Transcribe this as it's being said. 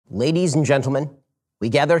Ladies and gentlemen, we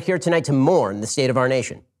gather here tonight to mourn the state of our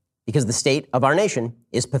nation, because the state of our nation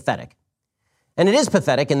is pathetic. And it is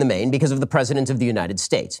pathetic in the main because of the President of the United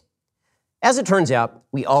States. As it turns out,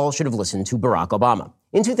 we all should have listened to Barack Obama.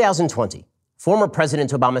 In 2020, former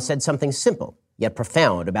President Obama said something simple yet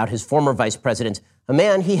profound about his former vice president, a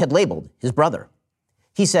man he had labeled his brother.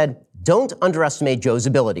 He said, "Don't underestimate Joe's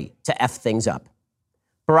ability to F things up."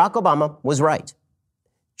 Barack Obama was right.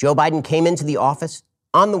 Joe Biden came into the office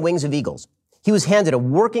on the wings of eagles. He was handed a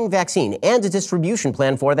working vaccine and a distribution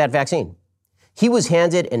plan for that vaccine. He was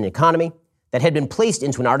handed an economy that had been placed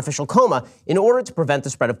into an artificial coma in order to prevent the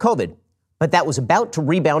spread of COVID, but that was about to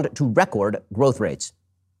rebound to record growth rates.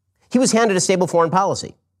 He was handed a stable foreign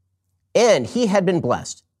policy, and he had been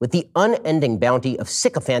blessed with the unending bounty of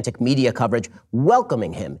sycophantic media coverage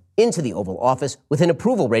welcoming him into the Oval Office with an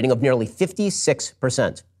approval rating of nearly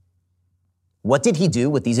 56%. What did he do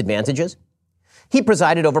with these advantages? He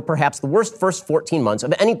presided over perhaps the worst first 14 months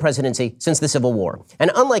of any presidency since the Civil War.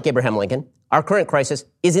 And unlike Abraham Lincoln, our current crisis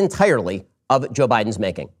is entirely of Joe Biden's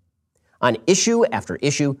making. On issue after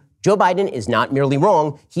issue, Joe Biden is not merely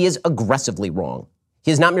wrong, he is aggressively wrong.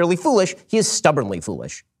 He is not merely foolish, he is stubbornly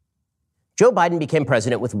foolish. Joe Biden became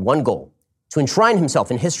president with one goal: to enshrine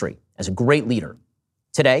himself in history as a great leader.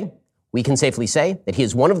 Today, we can safely say that he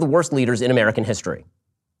is one of the worst leaders in American history.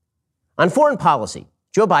 On foreign policy,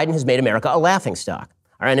 Joe Biden has made America a laughingstock.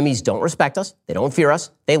 Our enemies don't respect us, they don't fear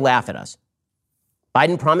us, they laugh at us.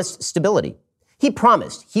 Biden promised stability. He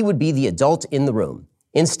promised he would be the adult in the room.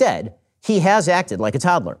 Instead, he has acted like a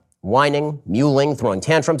toddler, whining, mewling, throwing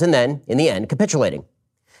tantrums, and then, in the end, capitulating.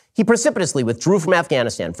 He precipitously withdrew from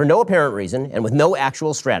Afghanistan for no apparent reason and with no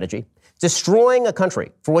actual strategy, destroying a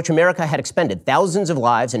country for which America had expended thousands of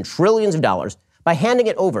lives and trillions of dollars by handing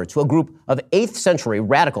it over to a group of 8th century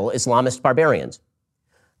radical Islamist barbarians.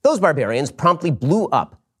 Those barbarians promptly blew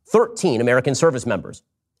up 13 American service members.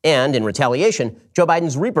 And in retaliation, Joe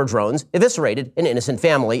Biden's Reaper drones eviscerated an innocent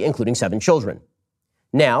family, including 7 children.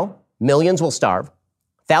 Now, millions will starve,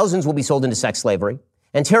 thousands will be sold into sex slavery,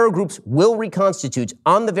 and terror groups will reconstitute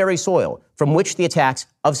on the very soil from which the attacks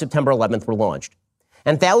of September 11th were launched.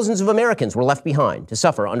 And thousands of Americans were left behind to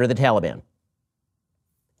suffer under the Taliban.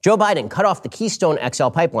 Joe Biden cut off the Keystone XL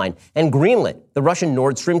pipeline and greenlit the Russian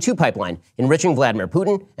Nord Stream 2 pipeline, enriching Vladimir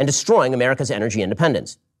Putin and destroying America's energy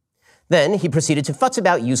independence. Then he proceeded to futz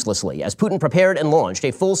about uselessly as Putin prepared and launched a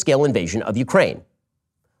full-scale invasion of Ukraine,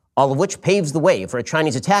 all of which paves the way for a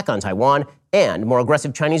Chinese attack on Taiwan and more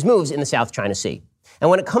aggressive Chinese moves in the South China Sea. And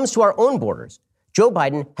when it comes to our own borders, Joe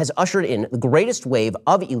Biden has ushered in the greatest wave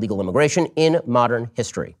of illegal immigration in modern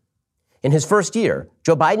history. In his first year,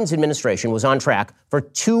 Joe Biden's administration was on track for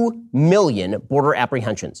 2 million border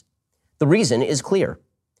apprehensions. The reason is clear.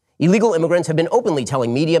 Illegal immigrants have been openly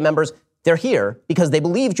telling media members they're here because they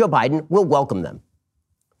believe Joe Biden will welcome them.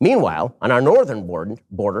 Meanwhile, on our northern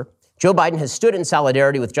border, Joe Biden has stood in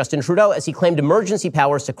solidarity with Justin Trudeau as he claimed emergency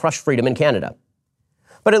powers to crush freedom in Canada.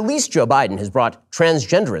 But at least Joe Biden has brought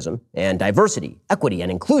transgenderism and diversity, equity,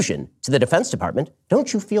 and inclusion to the Defense Department.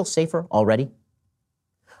 Don't you feel safer already?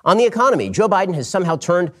 On the economy, Joe Biden has somehow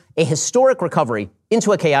turned a historic recovery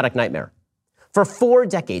into a chaotic nightmare. For 4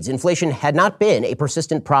 decades, inflation had not been a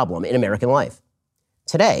persistent problem in American life.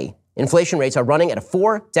 Today, inflation rates are running at a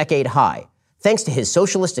 4-decade high, thanks to his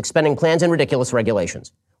socialistic spending plans and ridiculous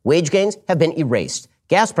regulations. Wage gains have been erased,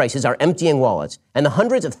 gas prices are emptying wallets, and the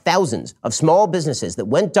hundreds of thousands of small businesses that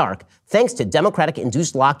went dark thanks to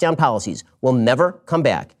Democratic-induced lockdown policies will never come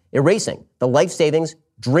back, erasing the life savings,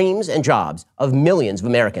 dreams, and jobs of millions of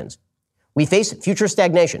Americans. We face future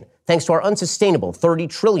stagnation thanks to our unsustainable $30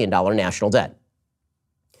 trillion national debt.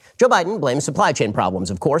 Joe Biden blames supply chain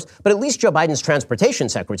problems, of course, but at least Joe Biden's transportation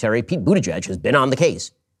secretary, Pete Buttigieg, has been on the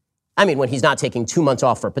case. I mean, when he's not taking 2 months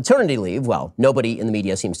off for paternity leave, well, nobody in the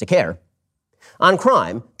media seems to care. On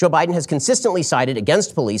crime, Joe Biden has consistently sided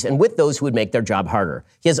against police and with those who would make their job harder.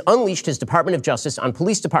 He has unleashed his Department of Justice on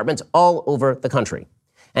police departments all over the country.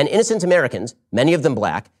 And innocent Americans, many of them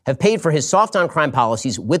black, have paid for his soft-on-crime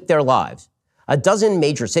policies with their lives. 12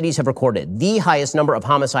 major cities have recorded the highest number of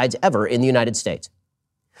homicides ever in the United States.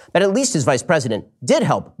 But at least his vice president did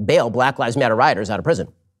help bail Black Lives Matter rioters out of prison.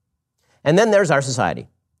 And then there's our society.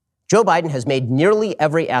 Joe Biden has made nearly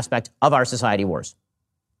every aspect of our society worse.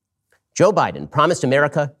 Joe Biden promised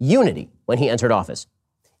America unity when he entered office.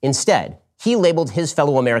 Instead, he labeled his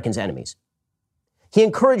fellow Americans enemies. He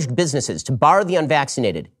encouraged businesses to bar the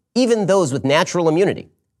unvaccinated, even those with natural immunity,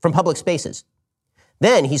 from public spaces.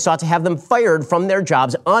 Then he sought to have them fired from their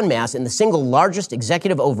jobs en masse in the single largest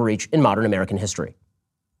executive overreach in modern American history.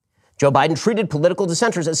 Joe Biden treated political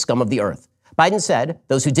dissenters as scum of the earth, Biden said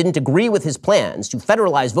those who didn't agree with his plans to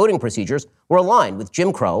federalize voting procedures were aligned with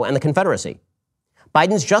Jim Crow and the Confederacy.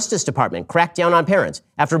 Biden's Justice Department cracked down on parents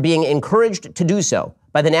after being encouraged to do so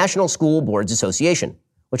by the National School Boards Association,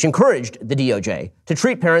 which encouraged the DOJ to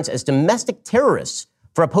treat parents as domestic terrorists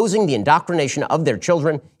for opposing the indoctrination of their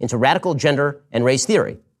children into radical gender and race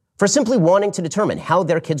theory, for simply wanting to determine how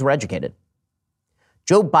their kids were educated.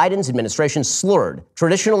 Joe Biden's administration slurred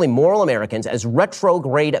traditionally moral Americans as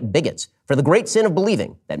retrograde bigots for the great sin of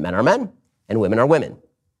believing that men are men and women are women.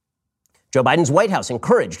 Joe Biden's White House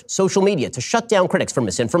encouraged social media to shut down critics for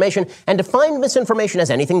misinformation and defined misinformation as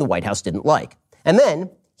anything the White House didn't like. And then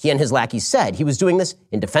he and his lackeys said he was doing this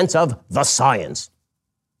in defense of the science.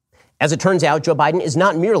 As it turns out, Joe Biden is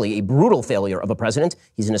not merely a brutal failure of a president.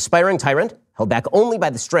 He's an aspiring tyrant held back only by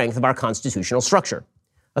the strength of our constitutional structure.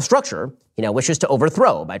 A structure he now wishes to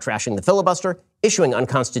overthrow by trashing the filibuster, issuing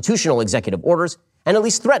unconstitutional executive orders, and at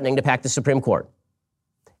least threatening to pack the Supreme Court.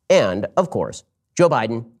 And, of course, Joe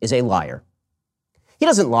Biden is a liar. He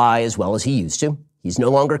doesn't lie as well as he used to. He's no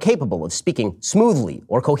longer capable of speaking smoothly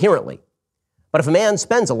or coherently. But if a man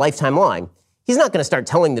spends a lifetime lying, he's not going to start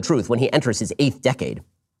telling the truth when he enters his 8th decade.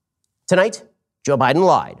 Tonight, Joe Biden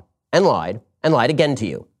lied and lied and lied again to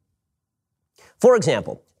you. For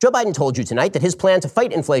example, Joe Biden told you tonight that his plan to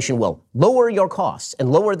fight inflation will lower your costs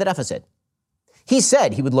and lower the deficit. He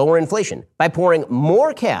said he would lower inflation by pouring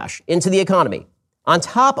more cash into the economy on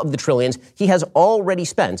top of the trillions he has already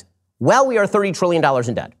spent while we are $30 trillion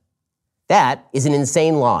in debt. That is an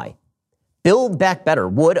insane lie. Build Back Better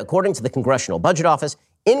would, according to the Congressional Budget Office,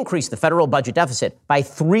 increase the federal budget deficit by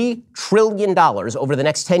 $3 trillion over the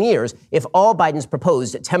next 10 years if all Biden's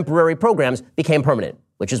proposed temporary programs became permanent,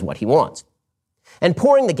 which is what he wants. And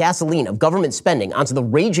pouring the gasoline of government spending onto the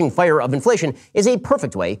raging fire of inflation is a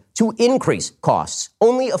perfect way to increase costs.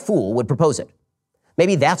 Only a fool would propose it.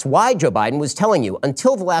 Maybe that's why Joe Biden was telling you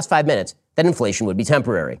until the last 5 minutes that inflation would be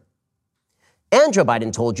temporary. And Joe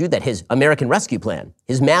Biden told you that his American Rescue Plan,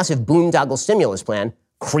 his massive boondoggle stimulus plan,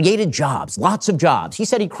 created jobs, lots of jobs. He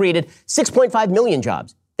said he created 6.5 million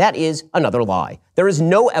jobs. That is another lie. There is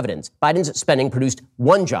no evidence Biden's spending produced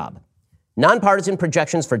one job. Nonpartisan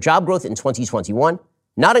projections for job growth in 2021,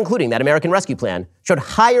 not including that American Rescue Plan, showed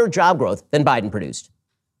higher job growth than Biden produced.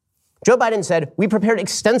 Joe Biden said, "We prepared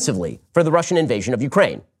extensively for the Russian invasion of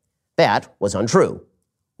Ukraine." That was untrue.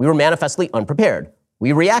 We were manifestly unprepared.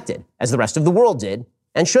 We reacted, as the rest of the world did,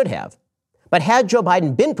 and should have. But had Joe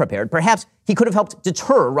Biden been prepared, perhaps he could have helped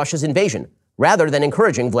deter Russia's invasion, rather than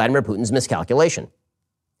encouraging Vladimir Putin's miscalculation.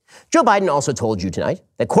 Joe Biden also told you tonight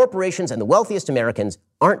that corporations and the wealthiest Americans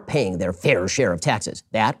aren't paying their fair share of taxes.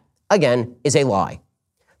 That, again, is a lie.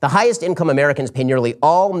 The highest income Americans pay nearly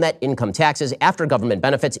all net income taxes after government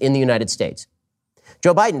benefits in the United States.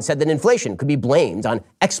 Joe Biden said that inflation could be blamed on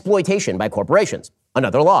exploitation by corporations.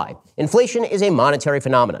 Another lie. Inflation is a monetary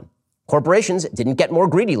phenomenon. Corporations didn't get more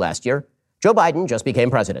greedy last year. Joe Biden just became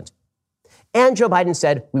president. And Joe Biden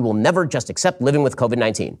said, "We will never just accept living with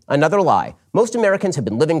COVID-19. Another lie. Most Americans have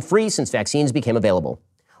been living free since vaccines became available.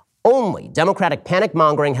 Only Democratic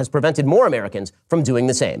panic-mongering has prevented more Americans from doing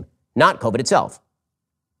the same, not COVID itself.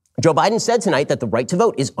 Joe Biden said tonight that the right to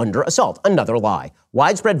vote is under assault. Another lie.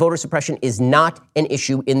 Widespread voter suppression is not an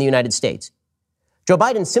issue in the United States. Joe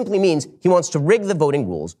Biden simply means he wants to rig the voting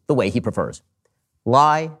rules the way he prefers.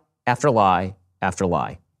 Lie after lie after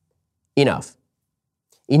lie. Enough.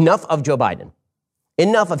 Enough of Joe Biden.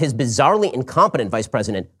 Enough of his bizarrely incompetent vice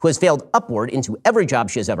president who has failed upward into every job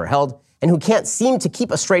she has ever held and who can't seem to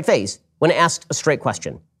keep a straight face when asked a straight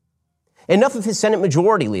question. Enough of his Senate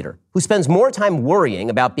Majority Leader who spends more time worrying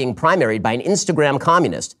about being primaried by an Instagram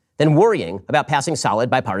communist than worrying about passing solid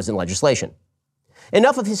bipartisan legislation.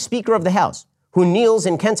 Enough of his Speaker of the House who kneels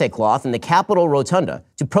in kente cloth in the Capitol Rotunda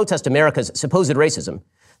to protest America's supposed racism,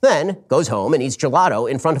 then goes home and eats gelato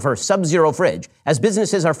in front of her sub-zero fridge as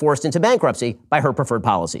businesses are forced into bankruptcy by her preferred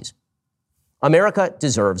policies. America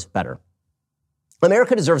deserves better.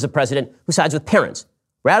 America deserves a president who sides with parents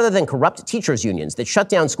rather than corrupt teachers' unions that shut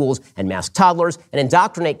down schools and mask toddlers and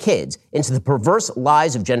indoctrinate kids into the perverse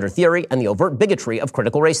lies of gender theory and the overt bigotry of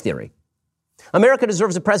critical race theory. America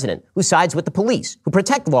deserves a president who sides with the police who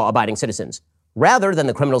protect law-abiding citizens rather than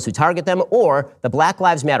the criminals who target them or the Black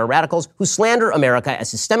Lives Matter radicals who slander America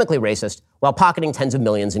as systemically racist while pocketing tens of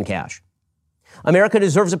millions in cash. America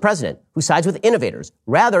deserves a president who sides with innovators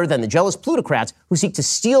rather than the jealous plutocrats who seek to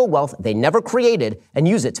steal wealth they never created and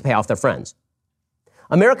use it to pay off their friends.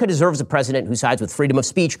 America deserves a president who sides with freedom of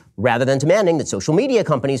speech rather than demanding that social media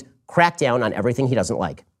companies crack down on everything he doesn't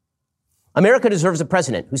like. America deserves a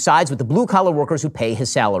president who sides with the blue-collar workers who pay his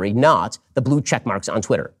salary, not the blue checkmarks on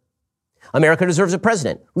Twitter. America deserves a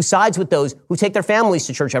president who sides with those who take their families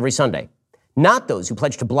to church every Sunday, not those who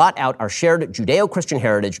pledge to blot out our shared Judeo-Christian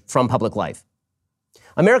heritage from public life.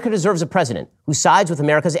 America deserves a president who sides with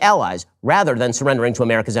America's allies rather than surrendering to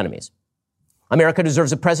America's enemies. America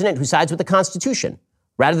deserves a president who sides with the Constitution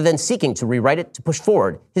rather than seeking to rewrite it to push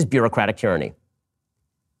forward his bureaucratic tyranny.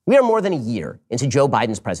 We are more than a year into Joe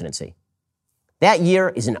Biden's presidency. That year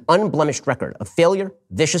is an unblemished record of failure,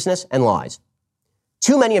 viciousness, and lies.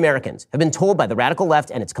 Too many Americans have been told by the radical left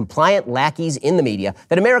and its compliant lackeys in the media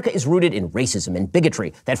that America is rooted in racism and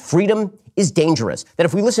bigotry, that freedom is dangerous, that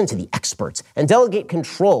if we listen to the experts and delegate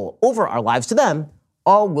control over our lives to them,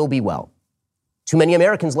 all will be well. Too many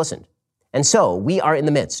Americans listened, and so we are in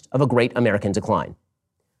the midst of a great American decline.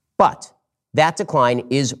 But that decline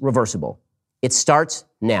is reversible. It starts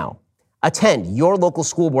now. Attend your local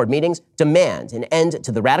school board meetings. Demand an end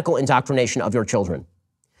to the radical indoctrination of your children.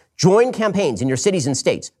 Join campaigns in your cities and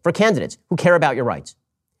states for candidates who care about your rights.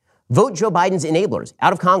 Vote Joe Biden's enablers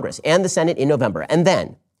out of Congress and the Senate in November, and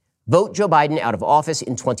then vote Joe Biden out of office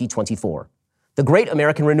in 2024. The great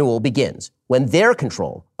American renewal begins when their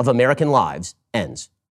control of American lives ends.